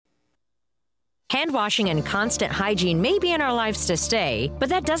Hand washing and constant hygiene may be in our lives to stay, but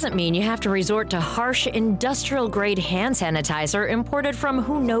that doesn't mean you have to resort to harsh industrial-grade hand sanitizer imported from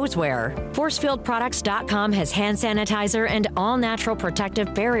who knows where. ForcefieldProducts.com has hand sanitizer and all-natural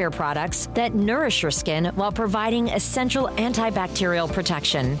protective barrier products that nourish your skin while providing essential antibacterial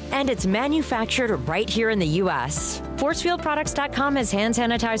protection. And it's manufactured right here in the U.S. ForcefieldProducts.com has hand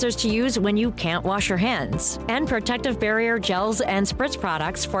sanitizers to use when you can't wash your hands, and protective barrier gels and spritz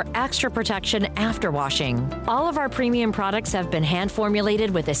products for extra protection after washing. All of our premium products have been hand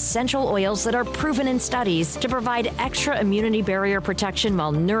formulated with essential oils that are proven in studies to provide extra immunity barrier protection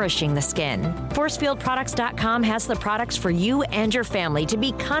while nourishing the skin. ForcefieldProducts.com has the products for you and your family to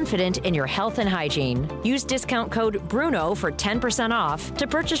be confident in your health and hygiene. Use discount code BRUNO for 10% off to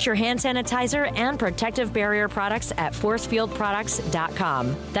purchase your hand sanitizer and protective barrier products at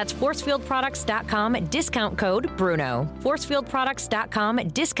ForcefieldProducts.com. That's ForcefieldProducts.com, discount code BRUNO. ForcefieldProducts.com,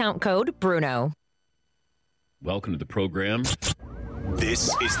 discount code BRUNO. Welcome to the program.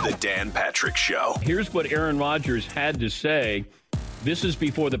 This is the Dan Patrick Show. Here's what Aaron Rodgers had to say. This is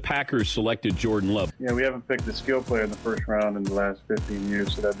before the Packers selected Jordan Love. Yeah, we haven't picked a skill player in the first round in the last 15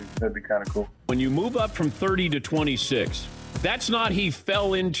 years, so that'd be kind of cool. When you move up from 30 to 26, that's not he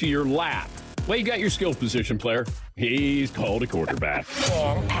fell into your lap. Well, you got your skill position player. He's called a quarterback.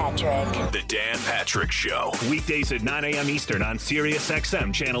 Dan Patrick. The Dan Patrick Show. Weekdays at 9 a.m. Eastern on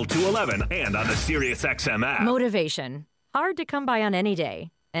SiriusXM Channel 211 and on the SiriusXM app. Motivation. Hard to come by on any day.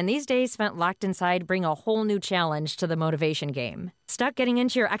 And these days spent locked inside bring a whole new challenge to the motivation game. Stuck getting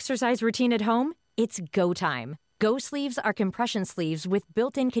into your exercise routine at home? It's go time. Go Sleeves are compression sleeves with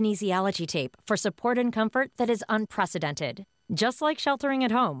built-in kinesiology tape for support and comfort that is unprecedented. Just like sheltering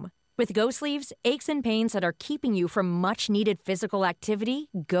at home. With Go Sleeves, aches and pains that are keeping you from much-needed physical activity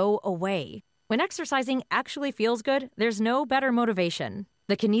go away. When exercising actually feels good, there's no better motivation.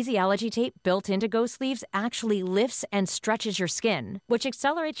 The kinesiology tape built into Go Sleeves actually lifts and stretches your skin, which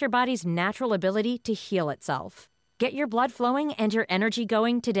accelerates your body's natural ability to heal itself. Get your blood flowing and your energy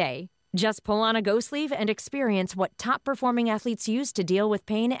going today. Just pull on a Go Sleeve and experience what top-performing athletes use to deal with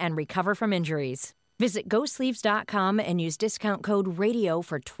pain and recover from injuries. Visit GoSleeves.com and use discount code RADIO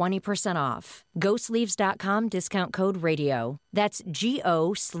for 20% off. GoSleeves.com, discount code RADIO. That's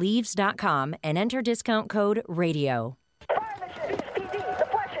GoSleeves.com and enter discount code RADIO.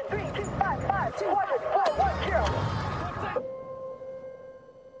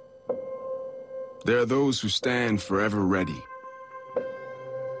 There are those who stand forever ready.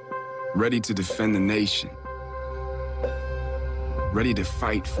 Ready to defend the nation. Ready to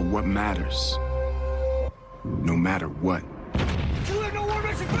fight for what matters. No matter what. Let's go! Get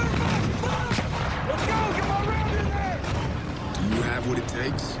my round in there! Do you have what it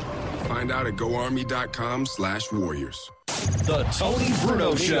takes? Find out at GoArmy.com/warriors. The Tony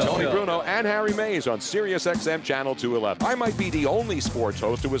Bruno Show. Tony Bruno and Harry Mays on SiriusXM Channel 211. I might be the only sports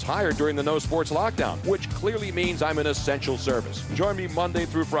host who was hired during the No Sports Lockdown, which clearly means I'm an essential service. Join me Monday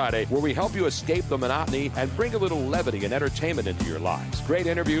through Friday, where we help you escape the monotony and bring a little levity and entertainment into your lives. Great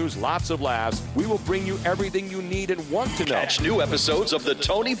interviews, lots of laughs. We will bring you everything you need and want to know. Catch new episodes of The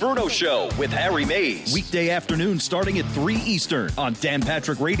Tony Bruno Show with Harry Mays. Weekday afternoon starting at 3 Eastern on Dan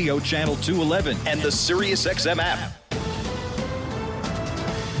Patrick Radio Channel 211 and the SiriusXM app.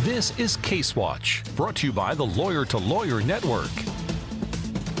 This is Case Watch, brought to you by the Lawyer to Lawyer Network.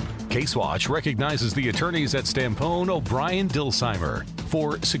 Case Watch recognizes the attorneys at Stampone, O'Brien, Dilsheimer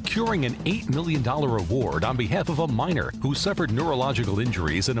for securing an $8 million award on behalf of a minor who suffered neurological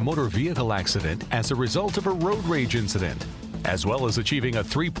injuries in a motor vehicle accident as a result of a road rage incident, as well as achieving a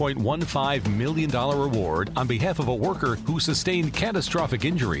 $3.15 million award on behalf of a worker who sustained catastrophic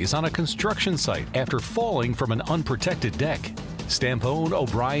injuries on a construction site after falling from an unprotected deck. Stampone,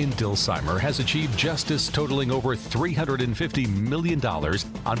 O'Brien, Dilsheimer has achieved justice totaling over $350 million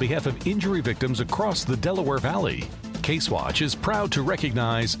on behalf of injury victims across the Delaware Valley. Case Watch is proud to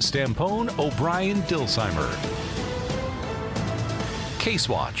recognize Stampone, O'Brien, Dilsheimer. Case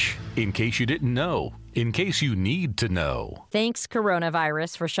Watch, in case you didn't know. In case you need to know. Thanks,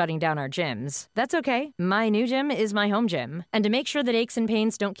 coronavirus, for shutting down our gyms. That's okay. My new gym is my home gym. And to make sure that aches and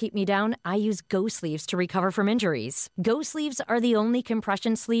pains don't keep me down, I use Go Sleeves to recover from injuries. Go Sleeves are the only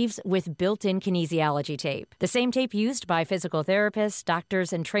compression sleeves with built-in kinesiology tape. The same tape used by physical therapists,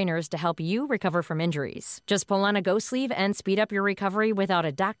 doctors, and trainers to help you recover from injuries. Just pull on a Go Sleeve and speed up your recovery without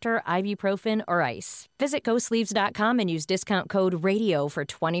a doctor, ibuprofen, or ice. Visit GoSleeves.com and use discount code RADIO for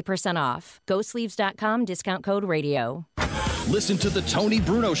 20% off. GoSleeves.com, discount code RADIO. Listen to The Tony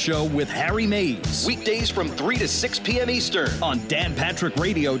Bruno Show with Harry Mays. Weekdays from 3 to 6 p.m. Eastern on Dan Patrick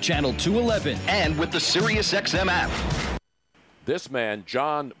Radio Channel 211 and with the SiriusXM app. This man,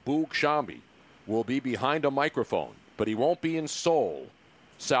 Jon Sciambi, will be behind a microphone, but he won't be in Seoul,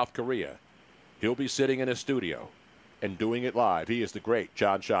 South Korea. He'll be sitting in a studio and doing it live. He is the great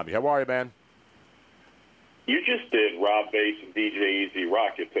Jon Sciambi. How are you, man? You just did Rob Bass and DJ Easy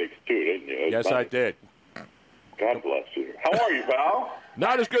Rocket Takes Two, didn't you? Yes, I did. God bless you. How are you, pal?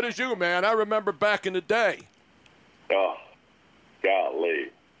 Not as good as you, man. I remember back in the day. Oh,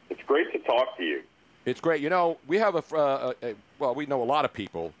 golly. It's great to talk to you. It's great. You know, we have well, we know a lot of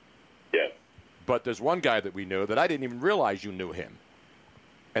people. Yeah. But there's one guy that we knew that I didn't even realize you knew him.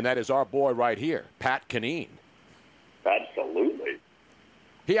 And that is our boy right here, Pat Kineen. Absolutely.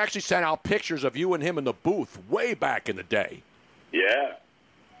 He actually sent out pictures of you and him in the booth way back in the day. Yeah.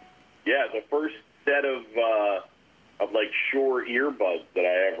 Yeah, the first set of like Shure earbuds that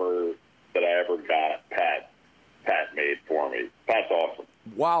I ever got, Pat made for me. Pat's awesome.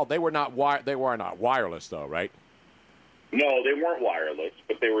 Wow, they were not wireless though, right? No, they weren't wireless,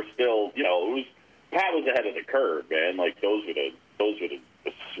 but they were still, you know, Pat was ahead of the curve, man. Like those were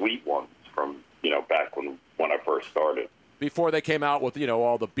the sweet ones from, you know, back when I first started. Before they came out with, you know,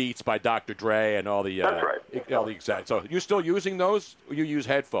 all the beats by Dr. Dre and all the That's right. all the exact. So you're still using those? Or you use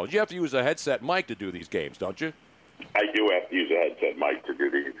headphones? You have to use a headset mic to do these games, don't you? I do have to use a headset mic to do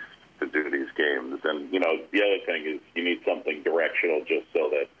these games, and you know the other thing is you need something directional just so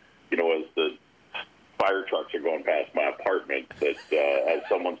that, you know, as the fire trucks are going past my apartment, that as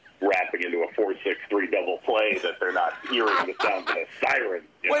someone's rapping into a 4-6-3 double play, that they're not hearing the sound of a siren.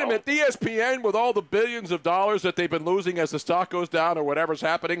 Wait a minute, ESPN, with all the billions of dollars that they've been losing as the stock goes down or whatever's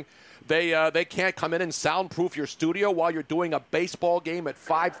happening, they can't come in and soundproof your studio while you're doing a baseball game at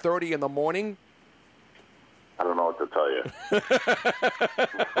 5:30 in the morning? I don't know what to tell you.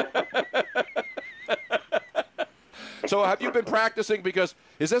 So have you been practicing? Because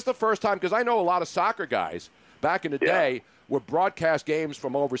is this the first time? Because I know a lot of soccer guys back in the day would broadcast games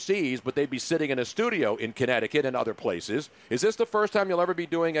from overseas, but they'd be sitting in a studio in Connecticut and other places. Is this the first time you'll ever be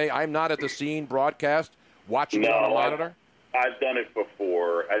doing a I'm not at the scene broadcast, watching it on a monitor? I've done it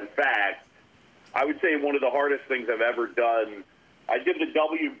before. In fact, I would say one of the hardest things I've ever done, I did the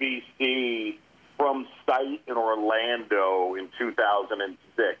WBC from site in Orlando in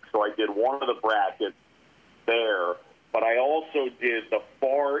 2006. So I did one of the brackets there, but I also did the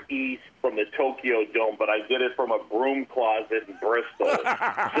Far East from the Tokyo Dome, but I did it from a broom closet in Bristol.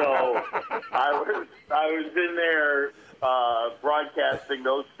 So I was in there broadcasting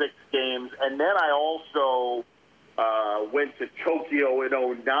those 6 games, and then I also went to Tokyo in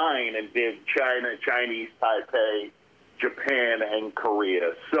 2009 and did China, Chinese Taipei, Japan, and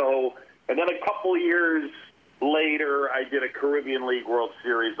Korea. So, and then a couple years later, I did a Caribbean League World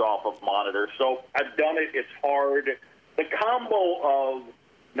Series off of monitor. So I've done it. It's hard. The combo of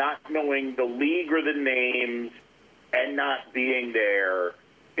not knowing the league or the names and not being there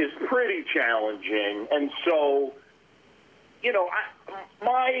is pretty challenging. And so, you know,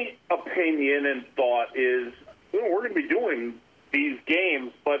 my opinion and thought is, you know, we're going to be doing these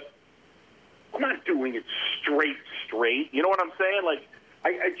games, but I'm not doing it straight. You know what I'm saying? Like,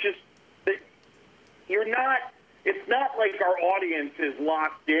 I just... You're not. It's not like our audience is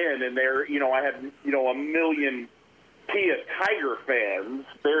locked in, and they're. You know, I have. You know, 1 million Kia Tiger fans.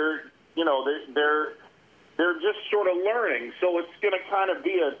 They're. You know, they're just sort of learning. So it's going to kind of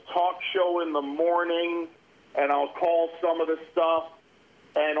be a talk show in the morning, and I'll call some of the stuff,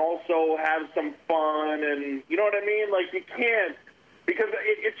 and also have some fun, and you know what I mean. Like you can't because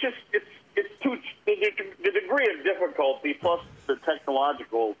it's too the degree of difficulty plus the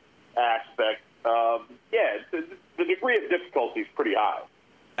technological aspect. The degree of difficulty is pretty high.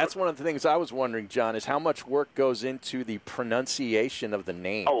 That's one of the things I was wondering, John, is how much work goes into the pronunciation of the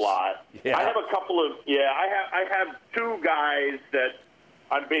names. A lot. Yeah. I have a couple of I have 2 guys that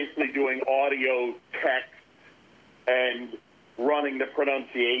I'm basically doing audio text and running the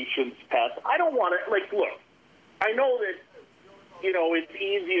pronunciations test. I don't want to look. I know that it's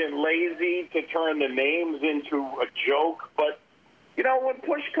easy and lazy to turn the names into a joke, but when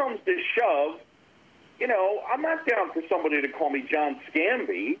push comes to shove, I'm not down for somebody to call me Jon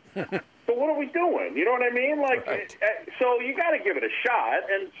Sciambi. So what are we doing? You know what I mean? Right. So you got to give it a shot.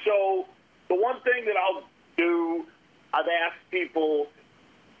 And so the one thing that I'll do, I've asked people,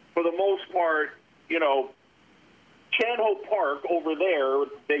 for the most part, Chan-Ho Park over there,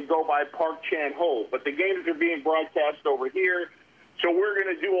 they go by Park Chan-Ho, but the games are being broadcast over here, so we're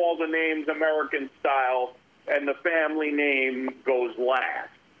going to do all the names American style, and the family name goes last.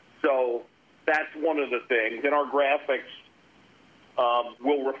 So that's one of the things, and our graphics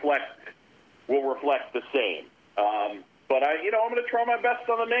will reflect the same. But I'm going to try my best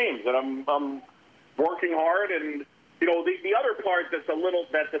on the names, and I'm working hard. And the other part that's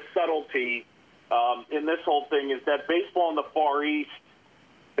a subtlety in this whole thing is that baseball in the Far East,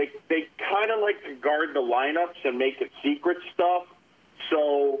 they kind of like to guard the lineups and make it secret stuff.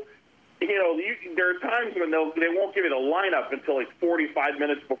 So, there are times when they won't give you the lineup until like 45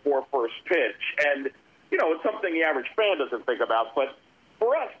 minutes before first pitch. And, it's something the average fan doesn't think about. But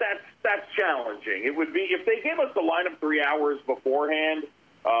for us, that's challenging. It would be if they gave us the lineup 3 hours beforehand,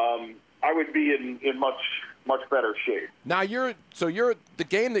 I would be in much better shape. Now, the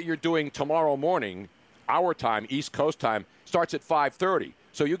game that you're doing tomorrow morning, our time, East Coast time, starts at 5:30.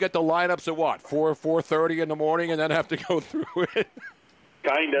 So you get the lineups at what, 4:30 in the morning, and then have to go through it?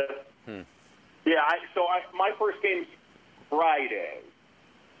 Kind of. Yeah, my first game's Friday.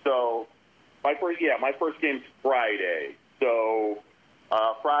 So my first game's Friday. So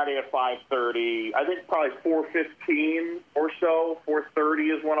Friday at 5:30. I think probably 4:15 or so.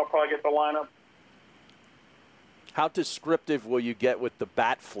 4:30 is when I'll probably get the lineup. How descriptive will you get with the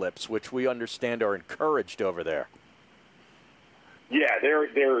bat flips, which we understand are encouraged over there? Yeah, they're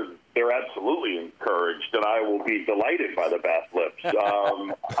absolutely encouraged, and I will be delighted by the bat flips.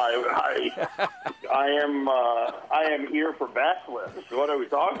 I am here for bat flips. What are we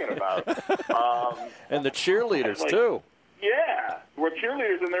talking about? And the cheerleaders too. Yeah, we're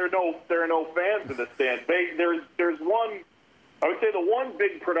cheerleaders, and there are no fans in the stands. There's one. I would say the one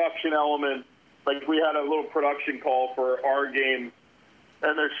big production element. Like we had a little production call for our game,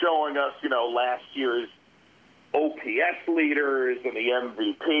 and they're showing us, last year's OPS leaders and the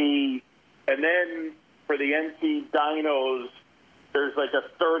MVP. And then for the NC Dinos, there's like a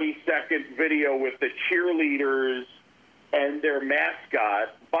 30-second video with the cheerleaders and their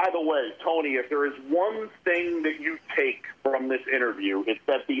mascot. By the way, Tony, if there is one thing that you take from this interview, it's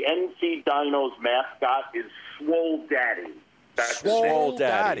that the NC Dinos mascot is Swole Daddy. That's Swole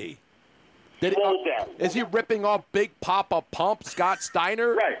Daddy. Swole Daddy. Is he ripping off Big Papa Pump, Scott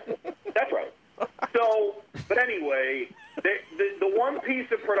Steiner? Right. That's right. So, but anyway, the one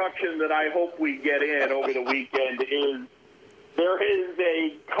piece of production that I hope we get in over the weekend is there is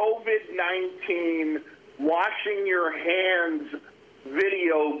a COVID-19 washing your hands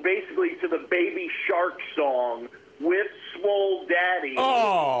video, basically to the Baby Shark song with Swole Daddy.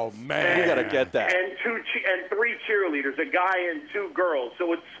 Oh man, you gotta get that. And three cheerleaders, a guy and two girls.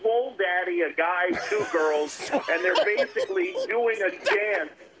 So it's Swole Daddy, a guy, two girls, and they're basically doing a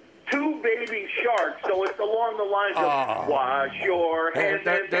dance. Two baby sharks, so it's along the lines of wash your hands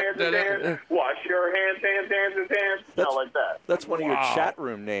and dance and dance, wash your hands and dance and dance, like that. That's one of your chat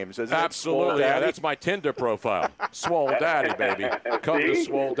room names, isn't it? Absolutely, yeah, that's my Tinder profile. Swole Daddy, baby. Come to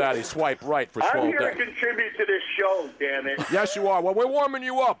Swole Daddy. Swipe right for Swole Daddy. I'm here to contribute to this show, damn it. Yes, you are. Well, we're warming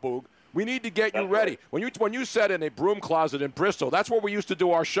you up, Boog. We need to get you ready. When you said in a broom closet in Bristol, that's where we used to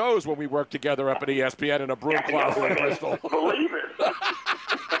do our shows when we worked together up at ESPN in a broom closet in Bristol. Believe it.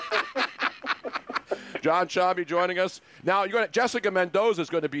 Jon Sciambi joining us. Now, Jessica Mendoza is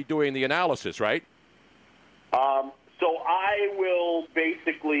going to be doing the analysis, right? So I will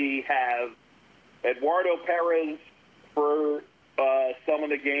basically have Eduardo Perez for some of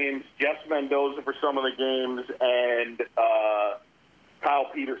the games, Jess Mendoza for some of the games, and Kyle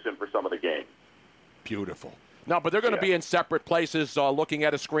Peterson for some of the games. Beautiful. No, but they're going to be in separate places looking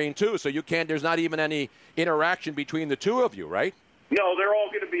at a screen, too, so there's not even any interaction between the two of you, right? No, they're all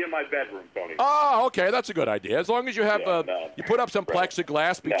going to be in my bedroom, Tony. Oh, okay, that's a good idea. As long as you have you put up some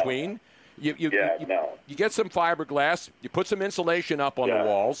plexiglass between, you get some fiberglass, you put some insulation up on the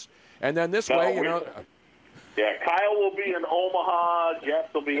walls, and then this way, Yeah, Kyle will be in Omaha,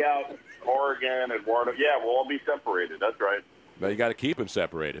 Jeff will be out in Oregon, Eduardo. Yeah, we'll all be separated. That's right. Well, you got to keep them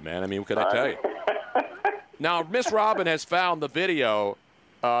separated, man. I mean, what can I tell you? Now, Miss Robin has found the video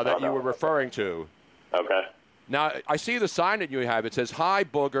that you were referring to. Okay. Now, I see the sign that you have. It says, "Hi,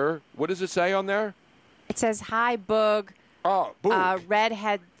 Booger." What does it say on there? It says, "Hi, Boog." Oh, Boog.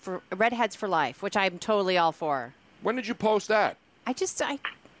 Redheads for life, which I'm totally all for. When did you post that? I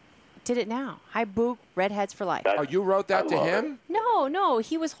did it now. Hi, Boog, Redheads for life. Oh, you wrote that to him? No.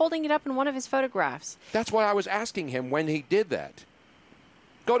 He was holding it up in one of his photographs. That's why I was asking him when he did that.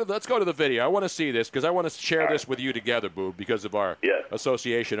 Let's go to the video. I want to see this because I want to share this with you together, Boog, because of our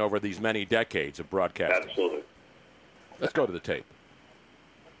association over these many decades of broadcasting. Absolutely. Let's go to the tape.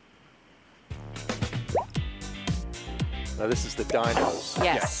 Now, this is the Dinos.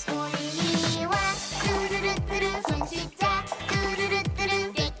 Yes.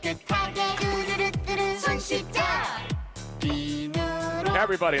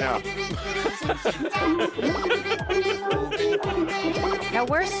 Everybody now. Now,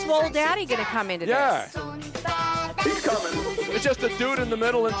 where's Swole Daddy going to come into this? He's coming. It's just a dude in the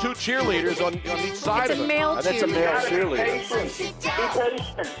middle and two cheerleaders on each side of him. That's a male cheerleader. Be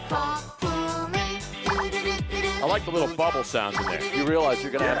patient. I like the little bubble sounds in there. You realize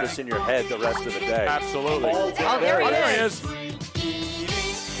you're going to have this in your head the rest of the day. Absolutely. Oh, there he is.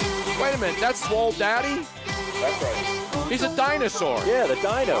 Wait a minute, that's Swole Daddy? That's right. He's a dinosaur. Yeah, the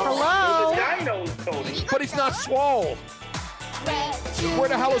dino. Hello. The dinos, Tony. But he's not swole. Where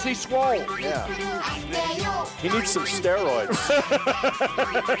the hell is he swole? Yeah. He needs some steroids.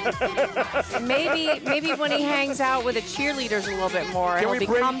 maybe when he hangs out with the cheerleaders a little bit more, he'll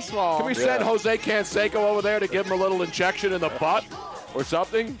become swole. Can we send Jose Canseco over there to give him a little injection in the butt or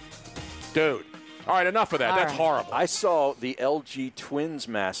something? Dude. All right, enough of that. That's horrible. I saw the LG Twins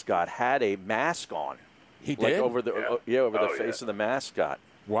mascot had a mask on. He like did? over the face of the mascot.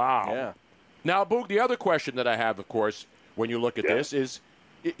 Wow. Yeah. Now, Boog, the other question that I have, of course, when you look at this is,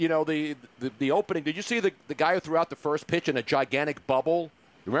 you know, the opening. Did you see the guy who threw out the first pitch in a gigantic bubble?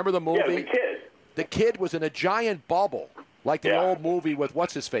 Remember the movie? Yeah, the kid. The kid was in a giant bubble, like the old movie with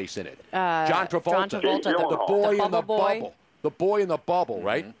what's his face in it? John Travolta. The boy in the bubble. The boy in the bubble,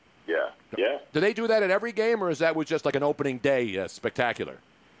 right? Yeah. Yeah. Do they do that at every game, or is that was just like an opening day spectacular?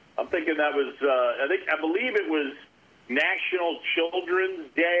 I'm thinking that was. I believe it was National Children's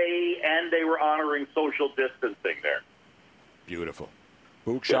Day, and they were honoring social distancing there. Beautiful.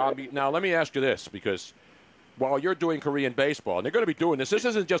 Boog Sciambi. Now, let me ask you this, because while you're doing Korean baseball, and they're going to be doing this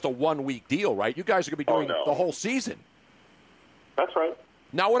isn't just a one-week deal, right? You guys are going to be doing the whole season. That's right.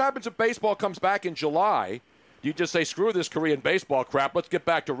 Now, what happens if baseball comes back in July? Do you just say, screw this Korean baseball crap, let's get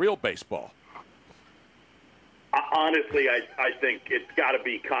back to real baseball? Honestly, I think it's got to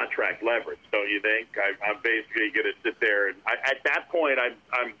be contract leverage, don't you think? I'm basically going to sit there, and at that point,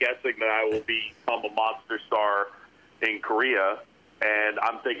 I'm guessing that I will become a monster star in Korea, and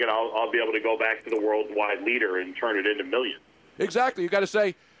I'm thinking I'll be able to go back to the worldwide leader and turn it into millions. Exactly. You got to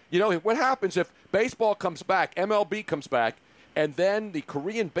say, you know, what happens if baseball comes back, MLB comes back, and then the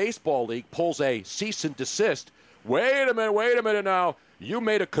Korean Baseball League pulls a cease and desist? Wait a minute now. You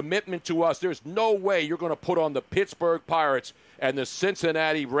made a commitment to us. There's no way you're going to put on the Pittsburgh Pirates and the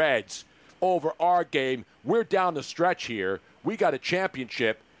Cincinnati Reds over our game. We're down the stretch here. We got a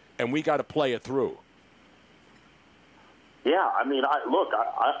championship, and we got to play it through. Yeah, I mean, I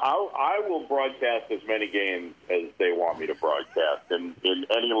will broadcast as many games as they want me to broadcast in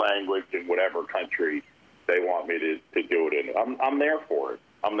any language in whatever country they want me to do it in. I'm there for it.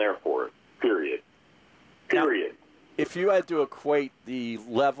 I'm there for it. Period. Period. Now, if you had to equate the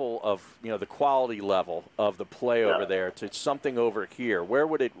level of, the quality level of the play over there to something over here, where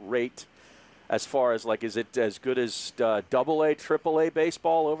would it rate as far as, is it as good as AA, AAA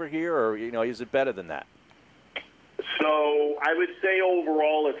baseball over here, or, is it better than that? So I would say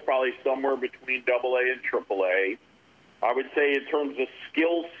overall it's probably somewhere between AA and AAA. I would say in terms of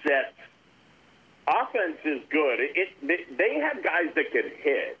skill set, offense is good. They have guys that can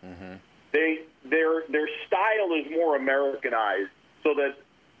hit. Mm-hmm. Their style is more Americanized, so that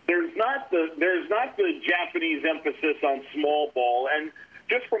there's not the Japanese emphasis on small ball, and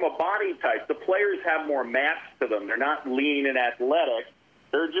just from a body type, the players have more mass to them. They're not lean and athletic.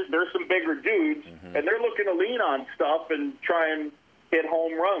 They're some bigger dudes, and they're looking to lean on stuff and try and hit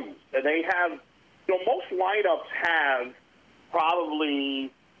home runs. And they have, most lineups have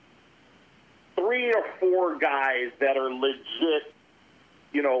probably 3 or 4 guys that are legit,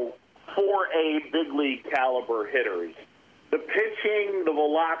 4A big league caliber hitters. The pitching, the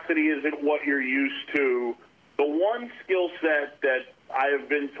velocity isn't what you're used to. The one skill set that I have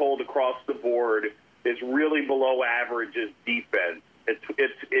been told across the board is really below average is defense.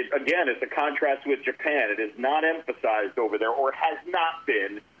 It's a contrast with Japan. It is not emphasized over there, or has not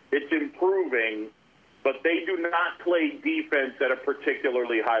been. It's improving, but they do not play defense at a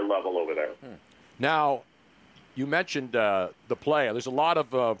particularly high level over there. Now, you mentioned the play. There's a lot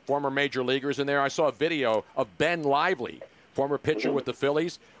of former major leaguers in there. I saw a video of Ben Lively, former pitcher with the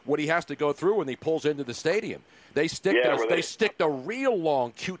Phillies, what he has to go through when he pulls into the stadium. They stick the real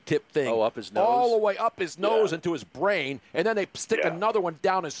long Q-tip thing up his nose, all the way up his nose into his brain, and then they stick another one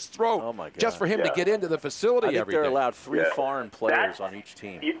down his throat. Oh my God. Just for him to get into the facility I think every they're day. allowed 3 foreign players on each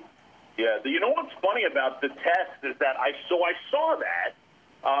team. You know what's funny about the test is that I saw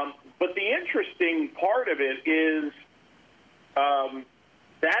that, but the interesting part of it is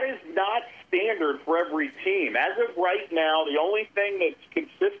that is not standard for every team. As of right now, the only thing that's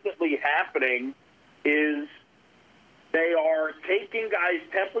consistently happening is they are taking guys'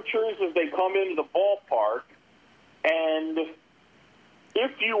 temperatures as they come into the ballpark, and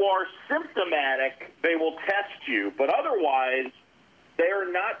if you are symptomatic, they will test you. But otherwise, they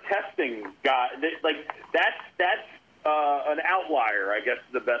are not testing guys. That's an outlier, I guess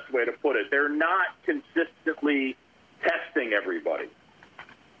is the best way to put it. They're not consistently testing everybody.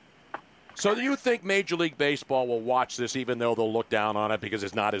 So do you think Major League Baseball will watch this even though they'll look down on it because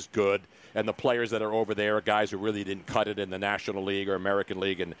it's not as good, and the players that are over there are guys who really didn't cut it in the National League or American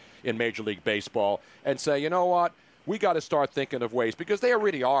League and in Major League Baseball, and say, you know what, we got to start thinking of ways, because they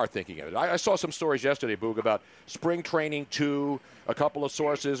already are thinking of it. I saw some stories yesterday, Boog, about spring training 2. A couple of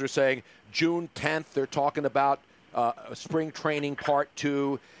sources are saying June 10th they're talking about spring training part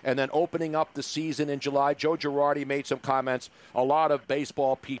 2, and then opening up the season in July. Joe Girardi made some comments. A lot of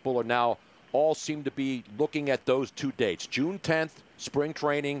baseball people are now all seem to be looking at those 2 dates. June 10th, spring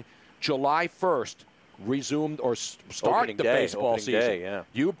training. July 1st, resumed or start the baseball season. Day, yeah.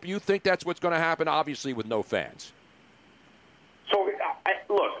 You think that's what's going to happen, obviously, with no fans? So,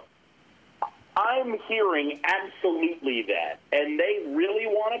 look, I'm hearing absolutely that. And they really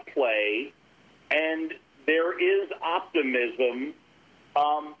want to play, and there is optimism.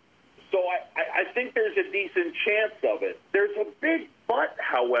 So I think there's a decent chance of it. There's a big but,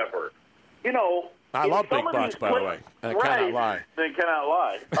 however. You know, I love big butts, by the way. I cannot lie. They cannot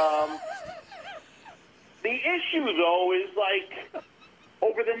lie. The issue, though, is like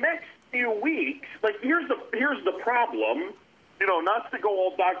over the next few weeks. Like here's the problem. You know, not to go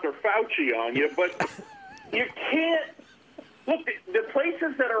all Dr. Fauci on you, but you can't look. The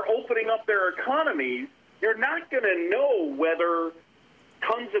places that are opening up their economies, you're not going to know whether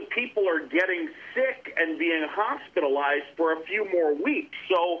tons of people are getting sick and being hospitalized for a few more weeks.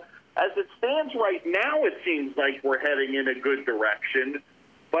 So as it stands right now, it seems like we're heading in a good direction.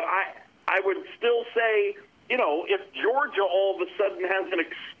 But I would still say, you know, if Georgia all of a sudden has an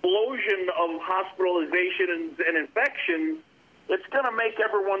explosion of hospitalizations and infections, it's going to make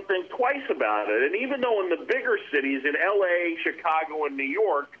everyone think twice about it. And even though in the bigger cities, in L.A., Chicago, and New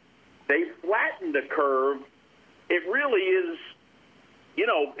York, they flattened the curve, it really is, you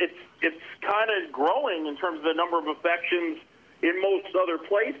know, it's kind of growing in terms of the number of infections in most other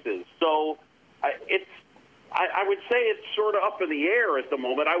places. So I would say it's sort of up in the air at the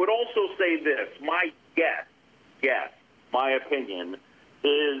moment. I would also say this. My my opinion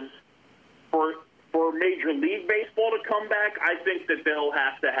is for Major League Baseball to come back, I think that they'll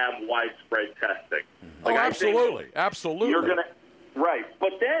have to have widespread testing. Like, absolutely. You're gonna, right.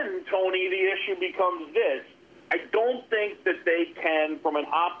 But then, Tony, the issue becomes this. I don't think that they can, from an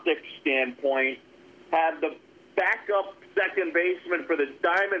optics standpoint, have the backup second baseman for the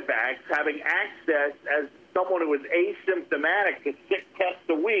Diamondbacks having access as someone who is asymptomatic to 6 tests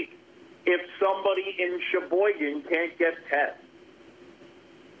a week if somebody in Sheboygan can't get tests.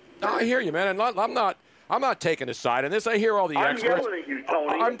 No, I hear you, man. And I'm not taking a side in this. I hear all the experts. I'm yelling at you,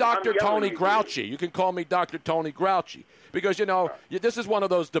 Tony. I'm Dr. Tony Grouchy. You can call me Dr. Tony Grouchy. Because, you know, this is one of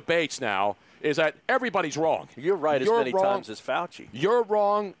those debates now, is that everybody's wrong. You're right as many times as Fauci. You're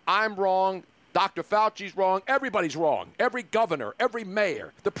wrong. I'm wrong. Dr. Fauci's wrong. Everybody's wrong. Every governor, every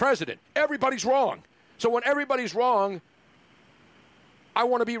mayor, the president, everybody's wrong. So when everybody's wrong, I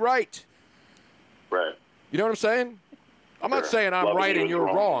want to be right. Right. You know what I'm saying? I'm not saying I'm right and you're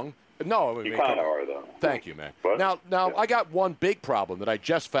wrong. No. You kind of are, though. Thank you, man. Now, I got one big problem that I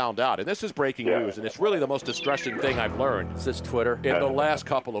just found out, and this is breaking news, and it's really the most distressing thing I've learned. Is this Twitter? In the last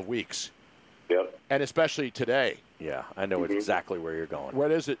couple of weeks. Yep. And especially today. Yeah, I know exactly where you're going.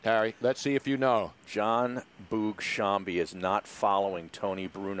 What is it, Harry? Let's see if you know. Jon Sciambi is not following Tony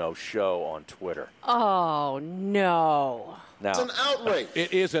Bruno's show on Twitter. Oh, no. Now, it's an outrage.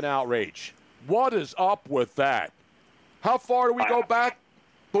 It is an outrage. What is up with that? How far do we go back,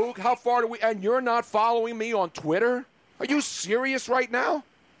 Boog? How far do we? And you're not following me on Twitter? Are you serious right now?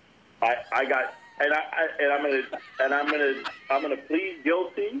 I got, and I'm gonna plead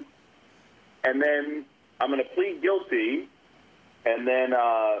guilty, and then I'm gonna plead guilty, and then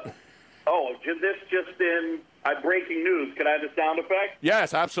this just in. Breaking news. Can I have the sound effect?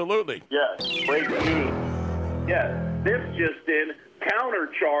 Yes, absolutely. Yes, breaking news. Yes, this just in.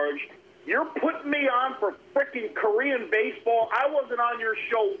 Countercharge. You're putting me on for freaking Korean baseball. I wasn't on your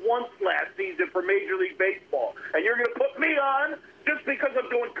show once last season for Major League Baseball. And you're going to put me on just because I'm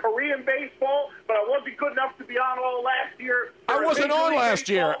doing Korean baseball, but I wasn't good enough to be on all last year. I wasn't on last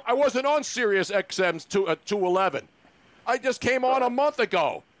year. I wasn't on Sirius XM's 211. I just came on a month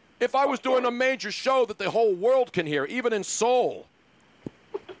ago. If I was doing a major show that the whole world can hear, even in Seoul,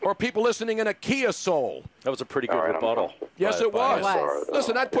 or people listening in a Kia Soul. That was a pretty good rebuttal. Yes, it was.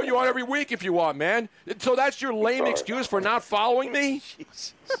 Listen, I'd put you on every week if you want, man. So that's your lame excuse for not following me?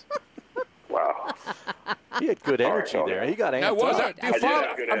 Jesus. Wow. He had good energy there. He got amped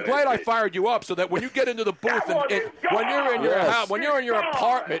up. I'm glad I fired you up so that when you get into the booth and when you're in your house, when you're in your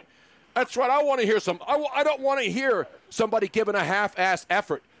apartment, that's right. I want to hear I don't want to hear somebody giving a half-assed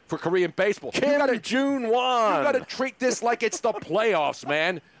effort for Korean baseball. June 1. You got to treat this like it's the playoffs,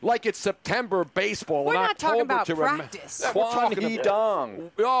 man. Like it's September baseball. We're in not October talking about to practice. Kwon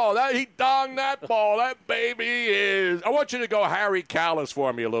Hee-dong. Oh, he donged that ball. That baby is. I want you to go Harry Callis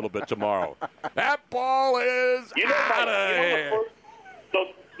for me a little bit tomorrow. That ball is out of here.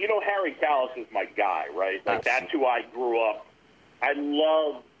 Harry Callis is my guy, right? Like that's who I grew up. I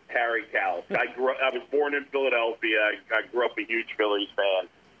love Harry Callis. I was born in Philadelphia. I grew up a huge Phillies fan.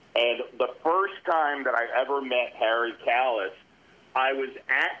 And the first time that I ever met Harry Callis, I was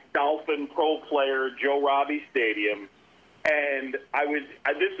at Dolphin Pro Player Joe Robbie Stadium, and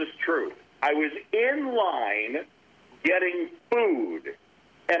this is true, I was in line getting food,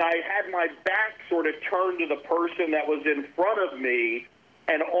 and I had my back sort of turned to the person that was in front of me,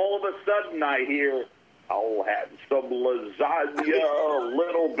 and all of a sudden I hear, I'll have some lasagna, a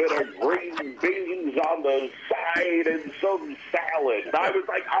little bit of green beans on the side, and some salad. And I was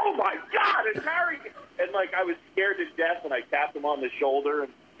like, oh, my God, it's Harry. And, I was scared to death, and I tapped him on the shoulder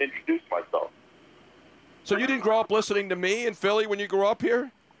and introduced myself. So you didn't grow up listening to me in Philly when you grew up here?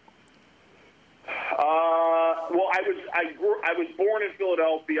 Well, I was born in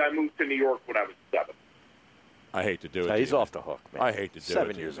Philadelphia. I moved to New York when I was 7. I hate to do it. He's off the hook, man. I hate to do it.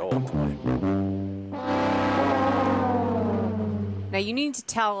 7 years old. Now, you need to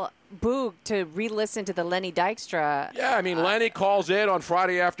tell Boog to re-listen to the Lenny Dykstra. Yeah, I mean, Lenny calls in on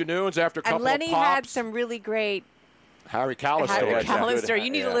Friday afternoons after a couple and Lenny of pops. had some really great Harry Callis story. You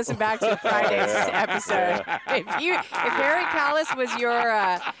need to listen back to Friday's episode. If Harry Callis was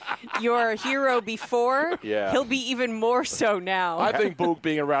your hero before, he'll be even more so now. I think Boog,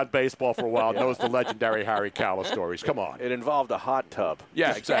 being around baseball for a while, knows the legendary Harry Callis stories. Come on. It involved a hot tub.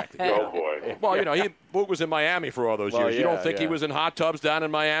 Yeah, exactly. Oh, boy. Well, Boog was in Miami for all those years. You don't think he was in hot tubs down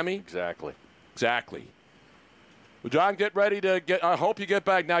in Miami? Exactly. Well, John, get ready to get. I hope you get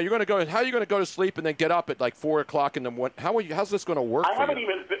back now. You're going to go. How are you going to go to sleep and then get up at 4:00 in the morning? How's this going to work?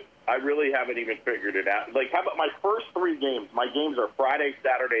 I really haven't even figured it out. How about my first 3 games? My games are Friday,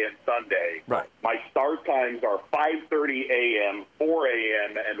 Saturday, and Sunday. Right. My start times are 5:30 a.m., 4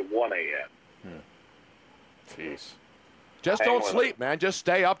 a.m., and 1 a.m. Jeez. Just don't sleep, man. Just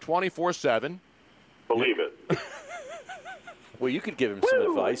stay up 24/7. Believe it. Well, you could give him some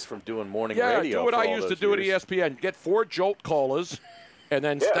advice from doing morning radio. Yeah, do what I used to do at ESPN. Get 4 Jolt Colas and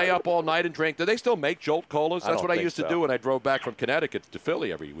then stay up all night and drink. Do they still make Jolt Colas? That's what I used to do when I drove back from Connecticut to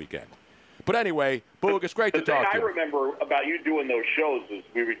Philly every weekend. But anyway, Boog, it's great to talk to you. The thing I remember about you doing those shows is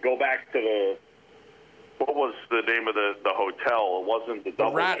we would go back to what was the name of the hotel? It wasn't the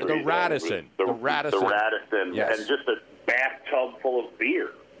Doubletree. The Radisson. The Radisson. Yes. And just a bathtub full of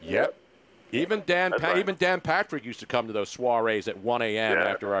beer. Yep. Even Dan Patrick used to come to those soirees at 1 a.m.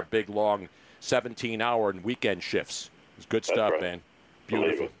 after our big, long 17-hour and weekend shifts. It was good stuff, man.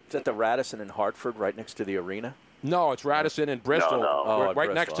 Beautiful. Is that the Radisson in Hartford, right next to the arena? No, it's Radisson in Bristol. No.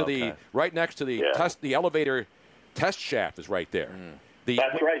 Right next to the test. The elevator test shaft is right there.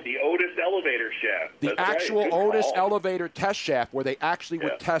 That's right, the Otis elevator shaft. The actual Otis elevator test shaft, where they actually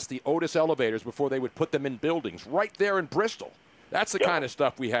would test the Otis elevators before they would put them in buildings, right there in Bristol. That's the kind of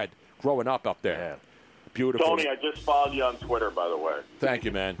stuff we had growing up there. Yeah. Beautiful. Tony, I just followed you on Twitter, by the way. Thank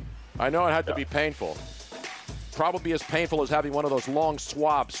you, man. I know it had to be painful. Probably as painful as having one of those long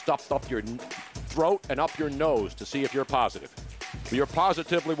swabs stuffed up your throat and up your nose to see if you're positive. But you're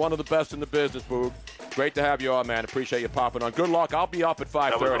positively one of the best in the business, Boog. Great to have you on, man. Appreciate you popping on. Good luck. I'll be up at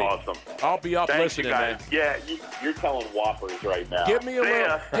 5:30. That was awesome. I'll be up listening, man. Yeah, you're telling whoppers right now. Give me a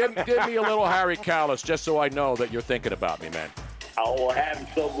little Harry Callis, just so I know that you're thinking about me, man. I'll have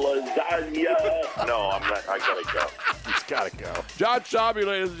some lasagna. No, I'm not. I gotta go. He's gotta go. Jon Sciambi,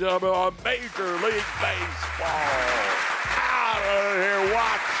 ladies and gentlemen, on Major League Baseball. Out of here.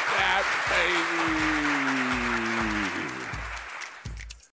 Watch that, baby.